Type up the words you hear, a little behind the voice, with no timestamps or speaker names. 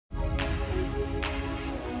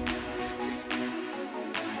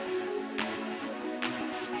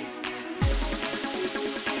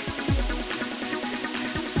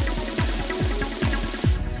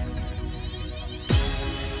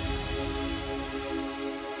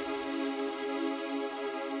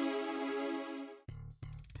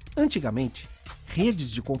Antigamente,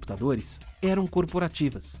 redes de computadores eram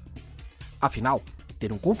corporativas. Afinal,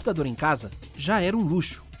 ter um computador em casa já era um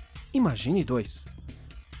luxo. Imagine dois.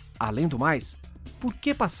 Além do mais, por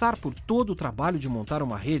que passar por todo o trabalho de montar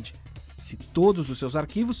uma rede se todos os seus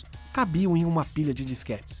arquivos cabiam em uma pilha de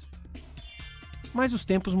disquetes? Mas os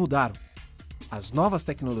tempos mudaram. As novas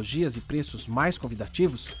tecnologias e preços mais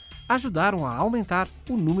convidativos ajudaram a aumentar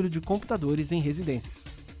o número de computadores em residências.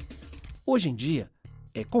 Hoje em dia,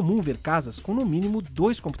 é comum ver casas com no mínimo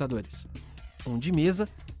 2 computadores, um de mesa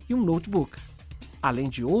e um notebook, além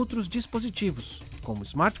de outros dispositivos, como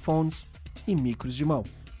smartphones e micros de mão.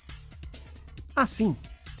 Assim,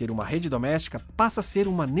 ter uma rede doméstica passa a ser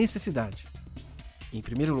uma necessidade. Em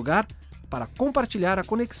primeiro lugar, para compartilhar a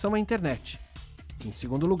conexão à internet. Em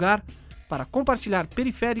segundo lugar, para compartilhar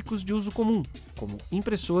periféricos de uso comum, como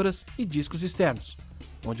impressoras e discos externos,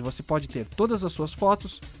 onde você pode ter todas as suas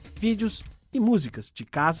fotos, vídeos e músicas de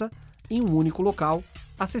casa em um único local,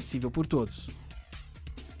 acessível por todos.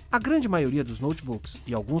 A grande maioria dos notebooks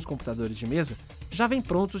e alguns computadores de mesa já vêm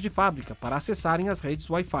prontos de fábrica para acessarem as redes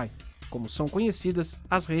Wi-Fi, como são conhecidas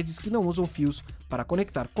as redes que não usam fios para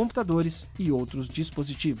conectar computadores e outros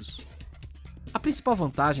dispositivos. A principal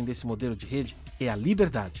vantagem desse modelo de rede é a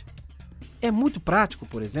liberdade. É muito prático,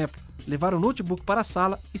 por exemplo, levar o notebook para a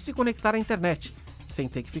sala e se conectar à internet, sem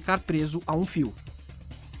ter que ficar preso a um fio.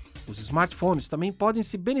 Os smartphones também podem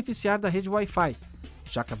se beneficiar da rede Wi-Fi,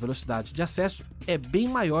 já que a velocidade de acesso é bem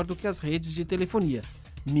maior do que as redes de telefonia,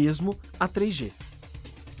 mesmo a 3G.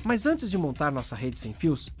 Mas antes de montar nossa rede sem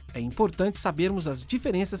fios, é importante sabermos as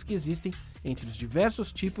diferenças que existem entre os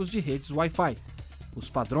diversos tipos de redes Wi-Fi, os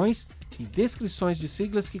padrões e descrições de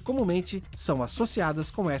siglas que comumente são associadas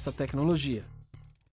com essa tecnologia.